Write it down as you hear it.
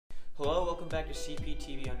Hello, welcome back to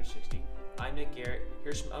CPTV Under 60. I'm Garrett.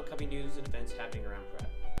 Here's some upcoming news and events happening around Prep.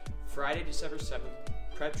 Friday, December 7th,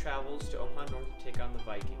 Prep travels to Omaha North to take on the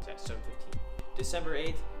Vikings at 7:15. December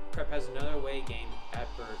 8th, Prep has another away game at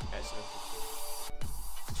Berg at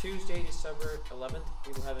 7:15. Tuesday, December 11th,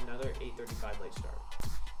 we will have another 8:35 late start.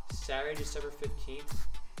 Saturday, December 15th,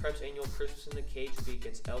 Prep's annual Christmas in the Cage will be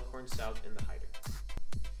against Elkhorn South in the Hyder.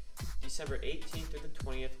 December 18th through the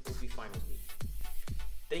 20th will be finals week.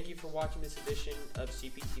 Thank you for watching this edition of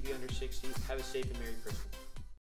CPTV Under 60. Have a safe and Merry Christmas.